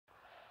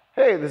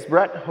Hey, this is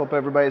Brett. Hope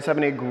everybody's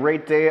having a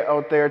great day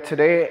out there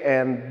today.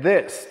 And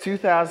this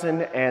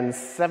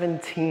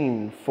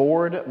 2017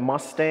 Ford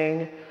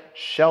Mustang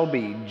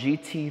Shelby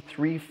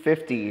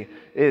Gt350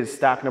 is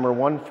stock number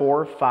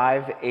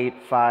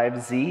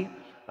 14585Z.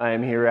 I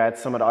am here at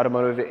Summit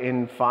Automotive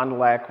in Fond du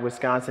Lac,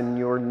 Wisconsin,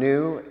 your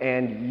new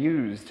and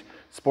used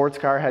sports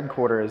car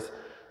headquarters.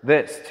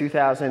 This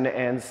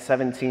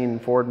 2017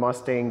 Ford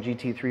Mustang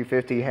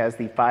Gt350 has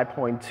the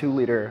 5.2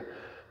 liter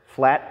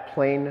flat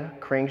plane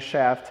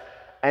crankshaft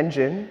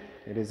engine.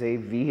 It is a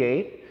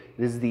V8. It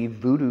is the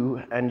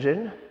Voodoo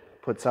engine.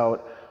 Puts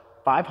out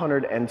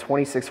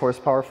 526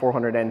 horsepower,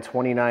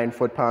 429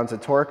 foot-pounds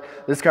of torque.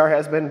 This car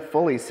has been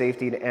fully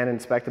safetied and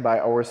inspected by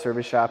our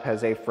service shop,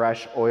 has a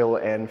fresh oil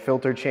and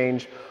filter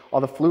change.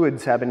 All the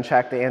fluids have been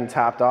checked and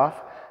topped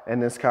off,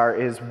 and this car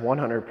is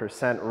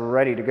 100%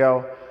 ready to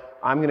go.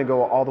 I'm gonna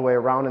go all the way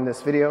around in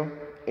this video,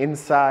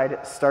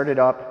 inside, start it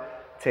up,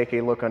 take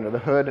a look under the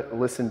hood,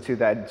 listen to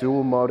that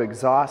dual mode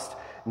exhaust,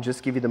 and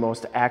just give you the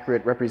most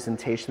accurate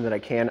representation that I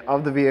can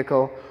of the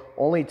vehicle.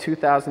 Only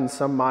 2,000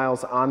 some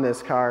miles on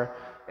this car,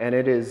 and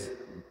it is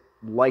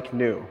like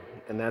new.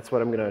 And that's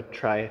what I'm gonna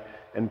try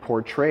and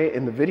portray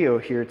in the video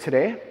here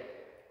today.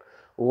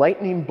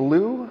 Lightning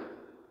blue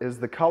is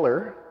the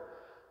color.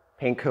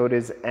 Paint code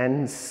is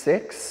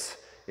N6.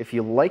 If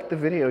you like the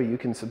video, you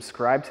can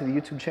subscribe to the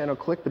YouTube channel,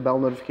 click the bell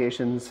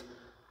notifications,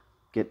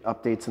 get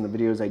updates on the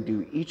videos I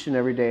do each and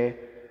every day,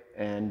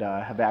 and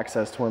have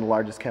access to one of the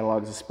largest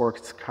catalogs of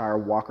sports car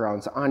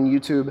walkarounds on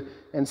YouTube,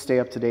 and stay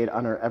up to date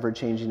on our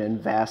ever-changing and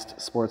vast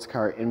sports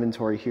car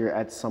inventory here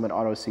at Summit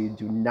Auto, so you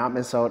do not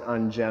miss out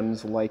on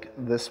gems like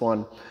this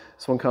one.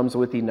 This one comes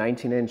with the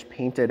 19-inch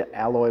painted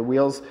alloy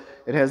wheels.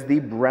 It has the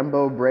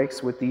Brembo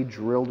brakes with the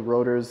drilled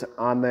rotors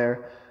on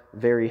there.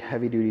 Very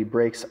heavy-duty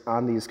brakes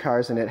on these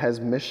cars, and it has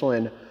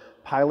Michelin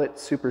Pilot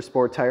Super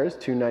Sport tires,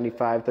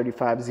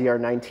 295/35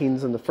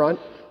 ZR19s in the front.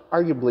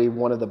 Arguably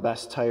one of the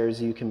best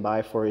tires you can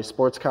buy for a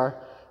sports car,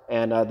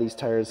 and these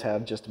tires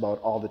have just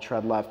about all the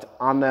tread left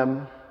on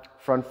them.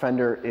 Front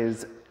fender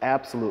is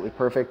absolutely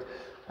perfect.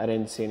 I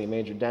didn't see any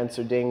major dents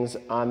or dings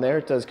on there.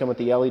 It does come with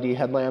the LED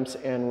headlamps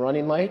and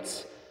running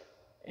lights,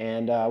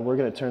 and we're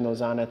going to turn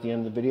those on at the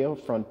end of the video.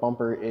 Front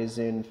bumper is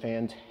in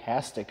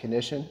fantastic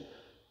condition.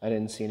 I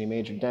didn't see any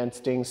major dents,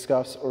 dings,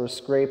 scuffs, or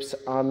scrapes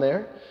on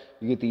there.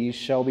 You get the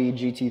Shelby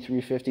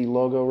Gt350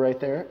 logo right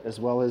there, as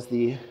well as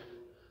the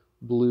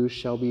blue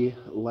Shelby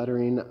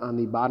lettering on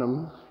the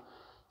bottom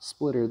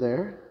splitter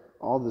there.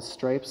 All the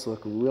stripes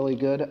look really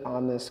good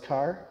on this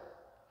car.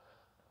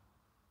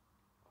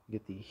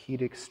 Get the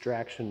heat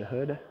extraction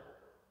hood.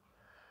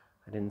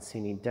 I didn't see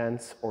any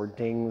dents or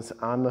dings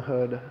on the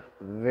hood.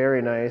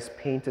 Very nice.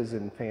 Paint is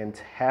in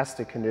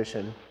fantastic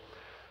condition.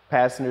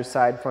 Passenger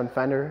side front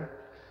fender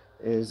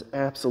is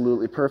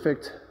absolutely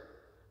perfect.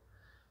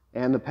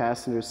 And the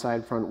passenger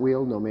side front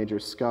wheel, no major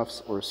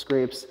scuffs or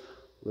scrapes. A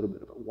little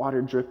bit of a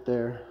water drip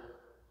there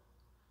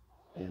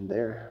and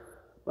there,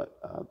 but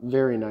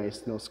very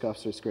nice, no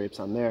scuffs or scrapes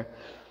on there.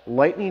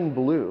 Lightning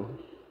blue,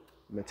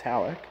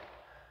 metallic,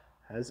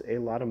 has a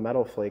lot of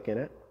metal flake in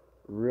it.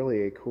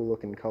 Really a cool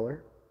looking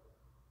color.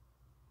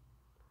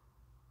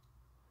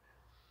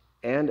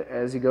 And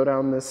as you go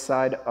down this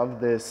side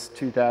of this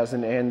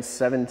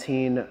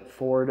 2017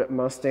 Ford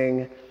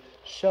Mustang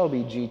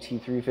Shelby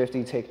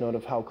Gt350, take note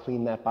of how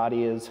clean that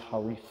body is,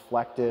 how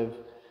reflective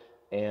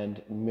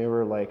and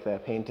mirror-like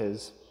that paint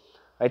is.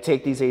 I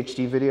take these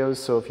HD videos,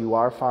 so if you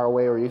are far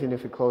away or even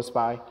if you're close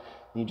by,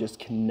 you just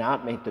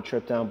cannot make the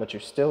trip down, but you're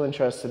still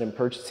interested in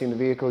purchasing the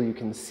vehicle, you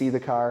can see the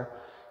car,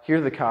 hear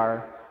the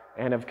car,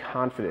 and have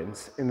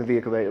confidence in the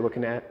vehicle that you're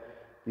looking at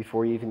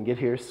before you even get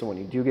here. So when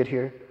you do get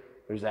here,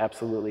 there's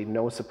absolutely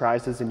no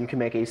surprises, and you can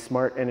make a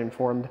smart and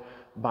informed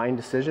buying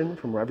decision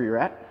from wherever you're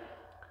at.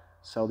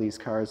 Sell these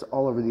cars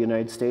all over the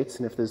United States,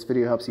 and if this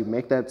video helps you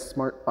make that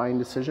smart buying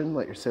decision,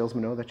 let your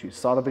salesman know that you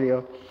saw the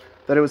video,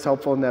 that it was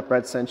helpful, and that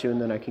Brett sent you,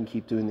 and then I can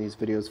keep doing these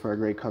videos for our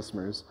great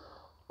customers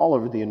all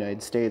over the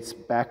United States.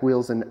 Back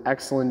wheels in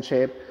excellent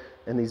shape,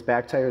 and these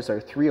back tires are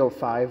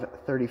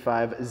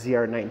 305/35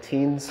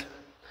 ZR19s.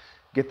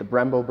 Get the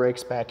Brembo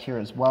brakes back here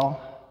as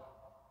well.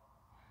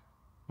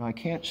 Now I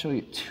can't show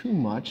you too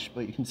much,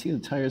 but you can see the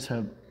tires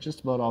have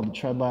just about all the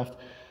tread left.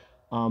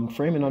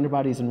 Frame and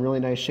underbody is in really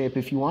nice shape.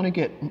 If you want to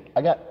get,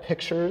 I got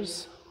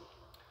pictures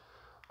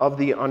of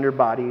the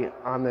underbody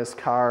on this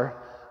car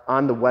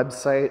on the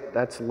website.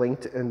 That's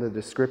linked in the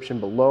description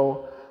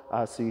below,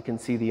 so you can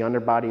see the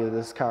underbody of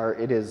this car.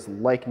 It is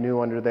like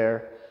new under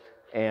there,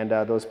 and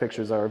those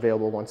pictures are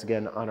available once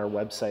again on our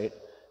website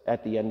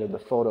at the end of the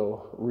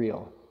photo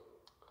reel.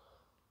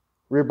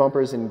 Rear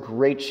bumper is in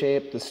great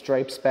shape. The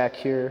stripes back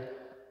here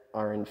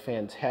are in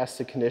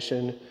fantastic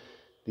condition.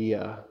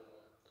 The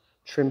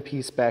trim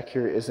piece back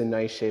here is in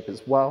nice shape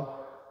as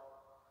well.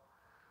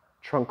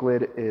 Trunk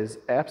lid is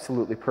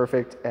absolutely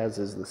perfect, as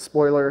is the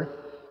spoiler.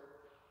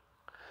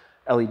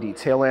 LED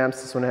tail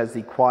lamps. This one has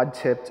the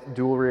quad-tipped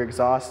dual rear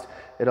exhaust.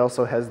 It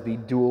also has the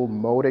dual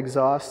mode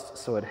exhaust,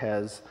 so it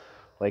has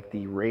like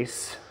the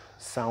race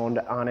sound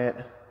on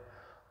it.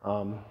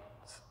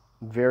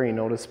 very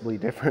noticeably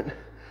different.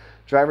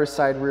 Driver's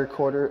side rear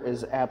quarter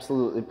is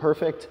absolutely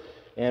perfect,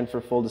 and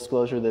for full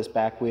disclosure, this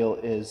back wheel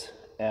is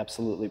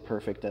absolutely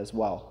perfect as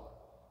well.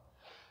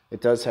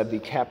 It does have the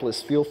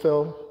capless fuel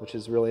fill, which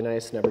is really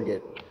nice, never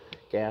get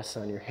gas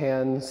on your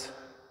hands.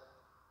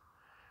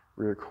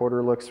 Rear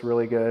quarter looks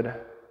really good,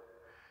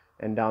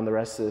 and down the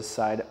rest of this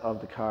side of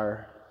the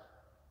car,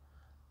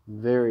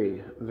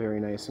 very, very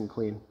nice and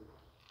clean.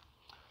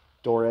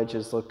 Door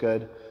edges look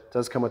good. It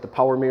does come with the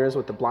power mirrors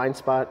with the blind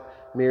spot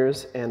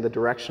mirrors and the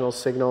directional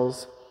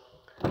signals.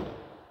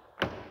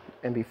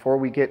 And before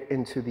we get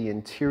into the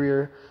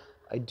interior,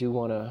 I do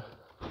want to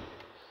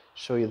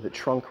show you the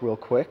trunk real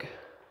quick.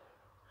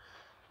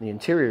 The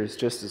interior is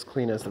just as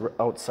clean as the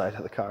outside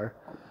of the car.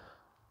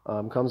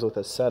 Comes with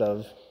a set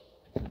of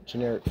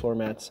generic floor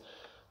mats.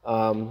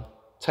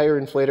 Tire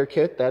inflator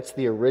kit, that's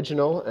the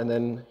original, and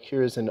then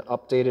here's an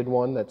updated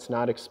one that's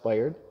not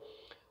expired.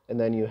 And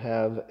then you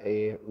have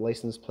a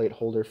license plate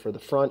holder for the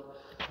front.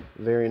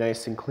 Very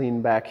nice and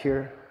clean back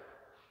here.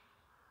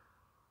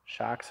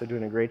 Shocks are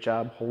doing a great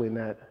job holding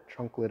that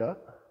trunk lid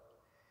up.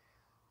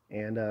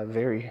 And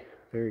very,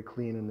 very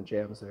clean in the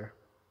jambs there.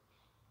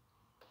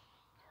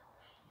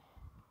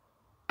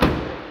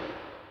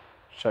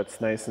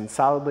 Shuts nice and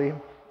solidly.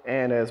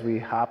 And as we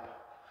hop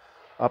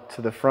up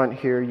to the front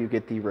here, you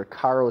get the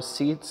Recaro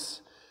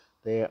seats.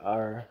 They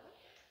are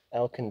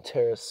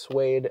Alcantara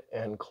suede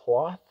and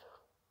cloth.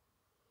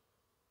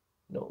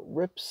 No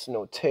rips,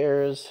 no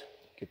tears.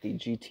 Get the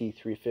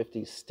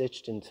GT350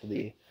 stitched into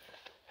the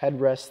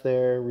headrest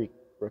there.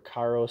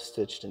 Recaro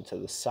stitched into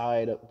the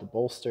side of the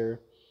bolster.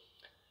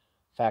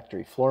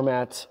 Factory floor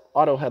mats,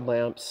 auto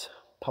headlamps,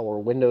 power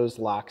windows,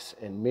 locks,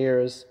 and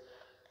mirrors.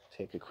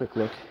 Take a quick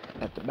look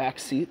at the back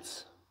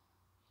seats.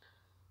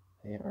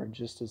 They are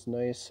just as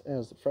nice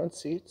as the front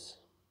seats.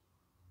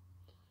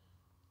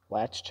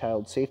 Latch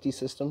child safety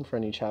system for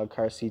any child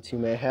car seats you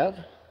may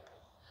have.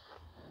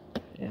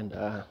 And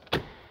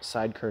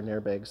side curtain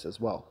airbags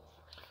as well.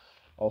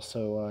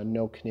 Also,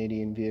 no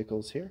Canadian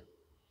vehicles here.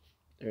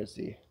 There's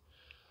the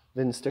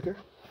VIN sticker.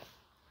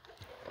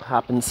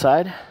 Hop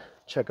inside,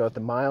 check out the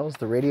miles,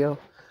 the radio,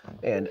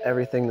 and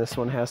everything this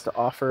one has to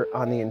offer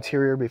on the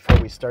interior before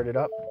we start it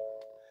up.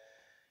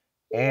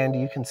 And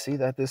you can see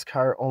that this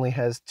car only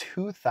has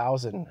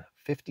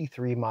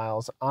 2,053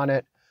 miles on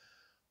it.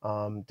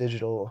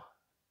 Digital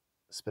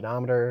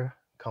speedometer,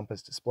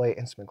 compass display,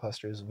 instrument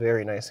cluster is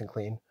very nice and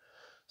clean.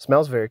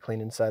 Smells very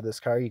clean inside this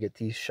car. You get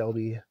the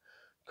Shelby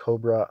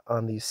Cobra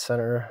on the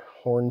center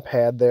horn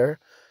pad there.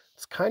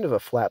 It's kind of a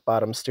flat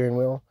bottom steering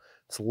wheel.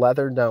 It's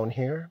leather down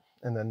here,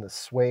 and then the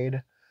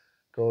suede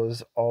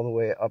goes all the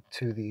way up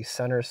to the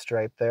center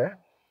stripe there.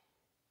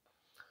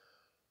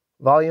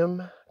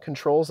 Volume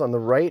controls on the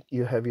right.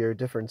 You have your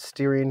different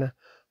steering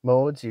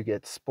modes. You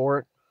get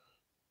sport,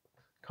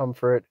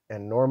 comfort,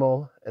 and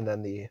normal, and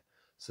then the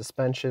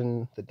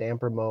suspension, the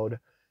damper mode,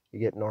 you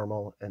get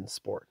normal and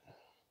sport.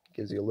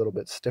 Gives you a little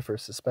bit stiffer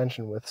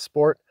suspension with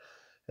sport,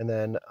 and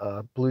then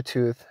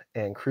Bluetooth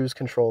and cruise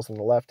controls on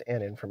the left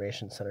and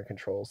information center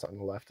controls on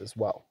the left as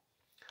well.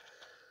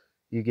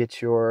 You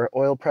get your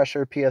oil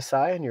pressure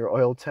PSI and your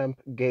oil temp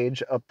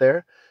gauge up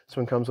there. This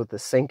one comes with the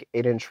Sync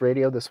 8-inch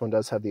radio. This one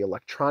does have the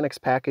electronics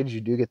package.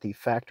 You do get the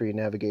factory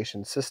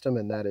navigation system,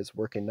 and that is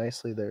working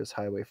nicely. There's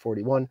Highway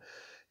 41,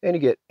 and you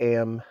get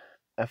AM,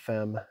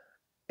 FM,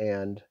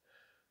 and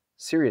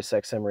Sirius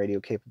XM radio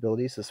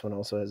capabilities. This one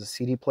also has a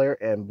CD player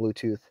and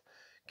Bluetooth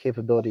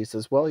capabilities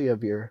as well. You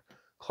have your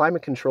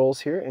climate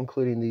controls here,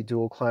 including the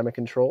dual climate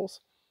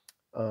controls.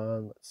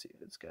 Let's see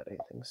if it's got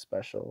anything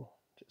special.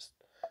 Just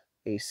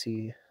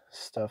AC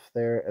stuff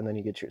there, and then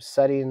you get your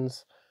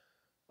settings.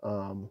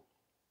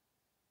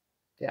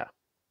 Yeah,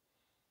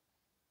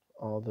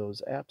 all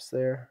those apps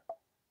there,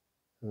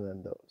 and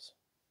then those.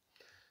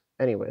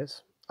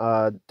 Anyways,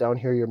 down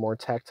here, your more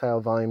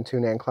tactile volume,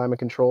 tune, and climate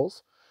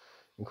controls,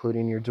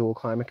 including your dual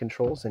climate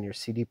controls and your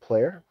CD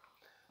player.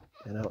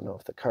 And I don't know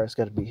if the car's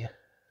got to be,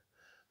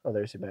 oh,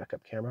 there's your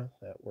backup camera.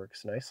 That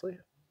works nicely.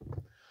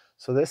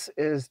 So this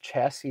is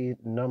chassis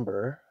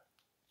number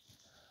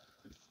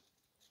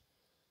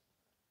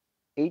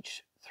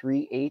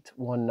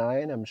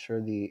H3819. I'm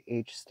sure the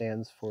H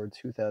stands for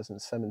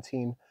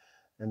 2017,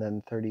 and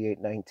then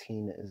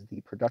 3819 is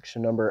the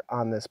production number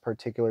on this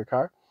particular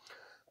car.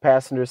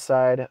 Passenger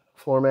side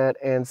floor mat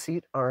and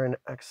seat are in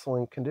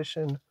excellent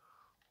condition.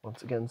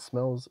 Once again,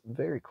 smells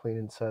very clean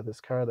inside this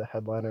car. The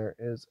headliner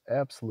is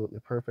absolutely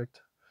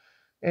perfect.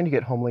 And you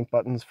get Homelink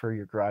buttons for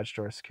your garage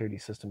door security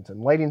systems and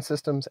lighting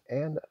systems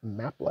and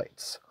map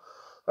lights.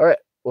 All right,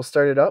 we'll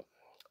start it up.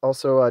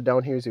 Also,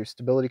 down here is your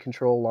stability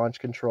control, launch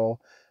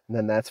control, and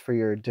then that's for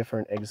your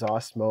different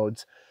exhaust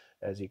modes.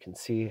 As you can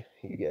see,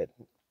 you get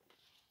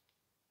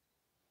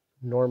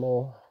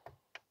normal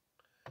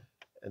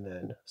and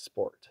then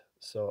sport.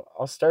 So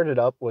I'll start it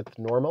up with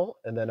normal,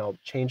 and then I'll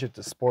change it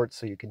to sport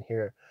so you can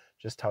hear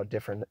just how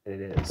different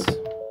it is.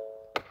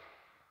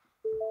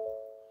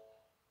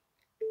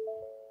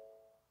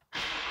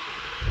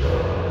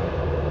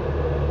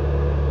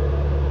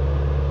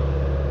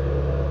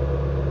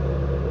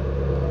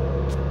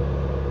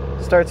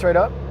 starts right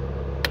up.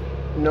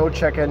 No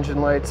check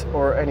engine lights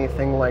or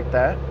anything like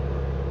that.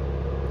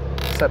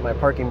 Set my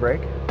parking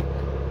brake.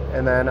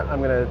 And then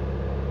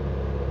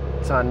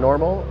it's on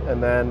normal,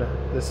 and then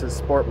this is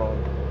sport mode.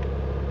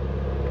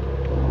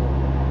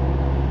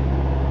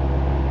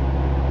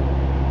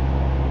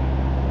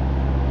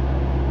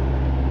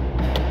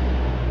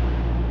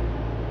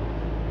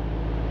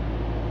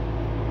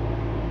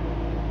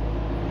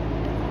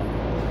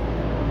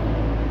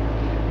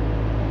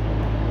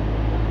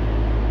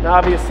 Now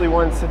obviously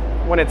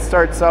when it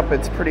starts up,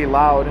 it's pretty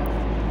loud,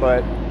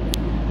 but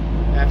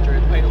after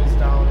it idles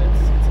down,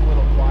 it's a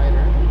little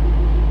quieter.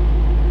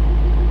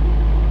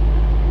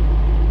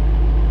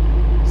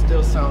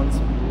 Still sounds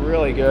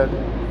really good.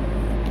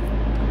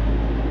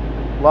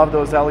 Love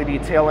those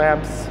LED tail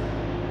lamps.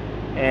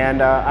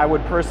 And I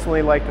would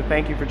personally like to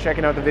thank you for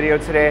checking out the video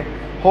today.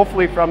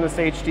 Hopefully from this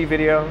HD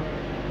video,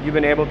 you've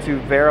been able to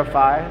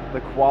verify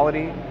the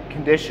quality,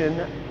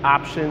 condition,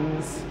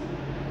 options,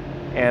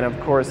 and of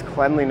course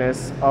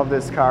cleanliness of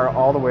this car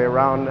all the way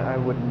around. I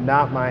would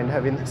not mind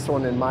having this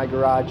one in my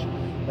garage,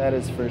 that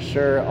is for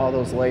sure. All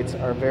those lights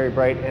are very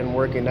bright and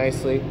working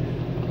nicely.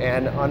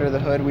 And under the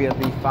hood we have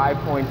the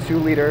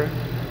 5.2 liter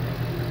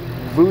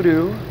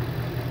Voodoo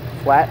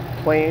flat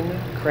plane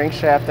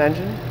crankshaft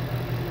engine,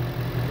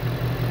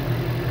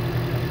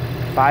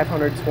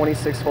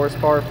 526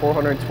 horsepower,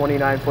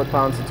 429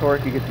 foot-pounds of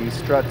torque. You get the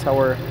strut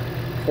tower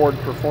Ford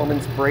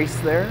performance brace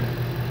there.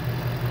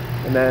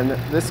 And then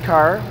this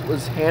car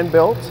was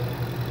hand-built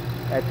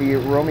at the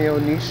Romeo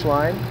niche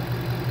line.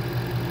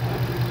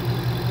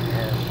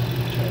 And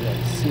trying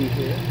to see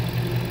here.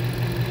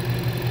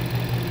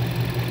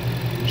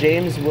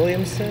 James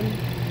Williamson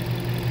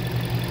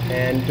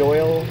and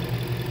Doyle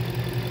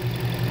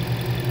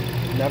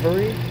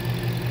Nevery,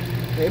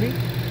 maybe?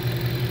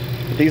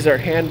 But these are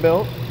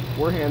hand-built,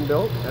 were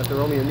hand-built at the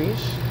Romeo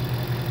niche.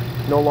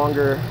 No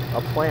longer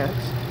a plant.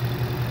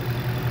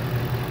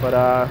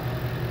 But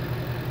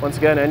once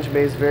again, engine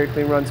bay is very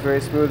clean, runs very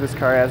smooth. This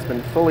car has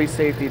been fully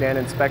safetied and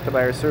inspected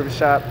by our service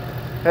shop.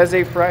 Has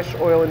a fresh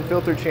oil and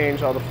filter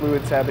change. All the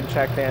fluids have been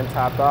checked and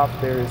topped off.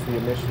 There is the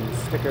emissions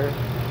sticker.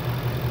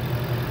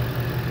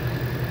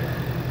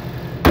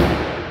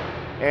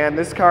 And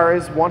this car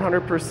is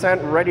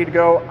 100% ready to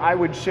go. I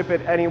would ship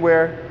it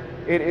anywhere.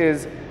 It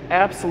is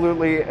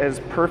absolutely as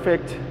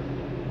perfect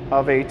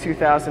of a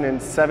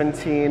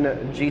 2017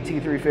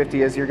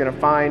 GT350 as you're gonna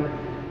find.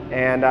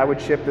 And I would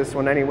ship this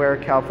one anywhere,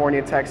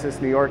 California, Texas,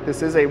 New York.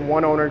 This is a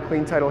one owner,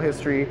 clean title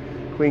history,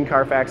 clean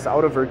Carfax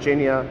out of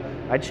Virginia.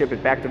 I'd ship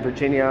it back to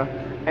Virginia,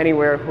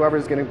 anywhere.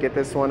 Whoever's gonna get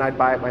this one, I'd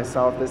buy it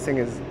myself. This thing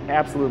is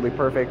absolutely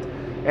perfect.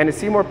 And to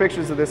see more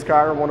pictures of this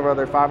car, one of our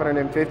other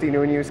 550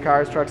 new and used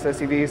cars, trucks,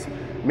 SUVs,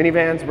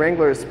 minivans,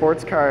 Wranglers,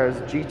 sports cars,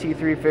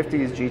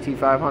 GT350s,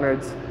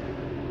 GT500s,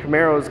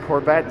 Camaros,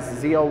 Corvettes,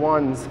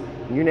 ZL1s,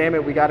 you name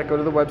it, we got it. Go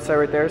to the website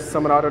right there,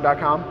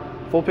 summitauto.com.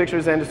 Full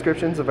pictures and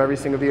descriptions of every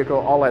single vehicle,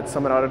 all at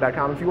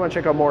summitauto.com. If you want to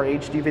check out more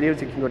HD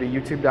videos, you can go to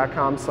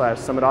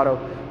youtube.com/summitauto.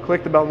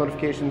 Click the bell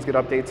notifications, get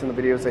updates on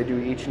the videos I do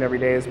each and every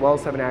day, as well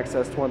as having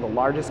access to one of the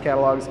largest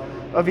catalogs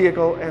of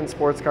vehicle and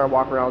sports car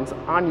walkarounds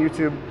on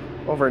YouTube.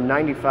 Over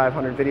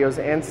 9,500 videos,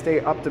 and stay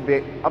up to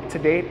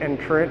date and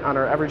current on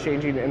our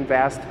ever-changing and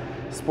vast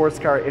sports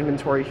car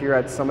inventory here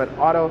at Summit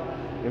Auto.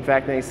 In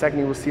fact, in a second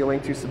you will see a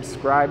link to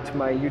subscribe to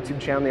my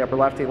YouTube channel in the upper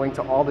left, a link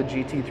to all the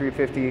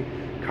GT350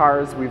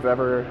 cars we've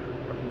ever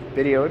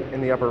videoed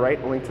in the upper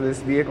right, a link to this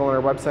vehicle on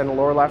our website in the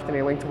lower left, and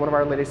a link to one of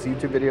our latest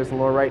YouTube videos in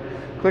the lower right.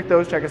 Click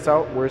those, check us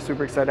out. We're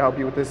super excited to help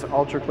you with this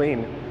ultra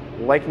clean,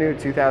 like new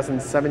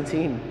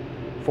 2017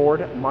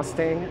 Ford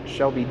Mustang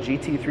Shelby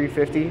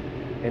GT350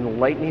 in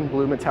lightning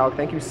blue metallic.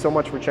 Thank you so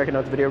much for checking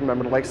out the video.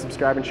 Remember to like,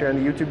 subscribe, and share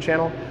on the YouTube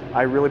channel.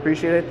 I really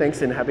appreciate it.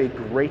 Thanks, and have a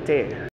great day.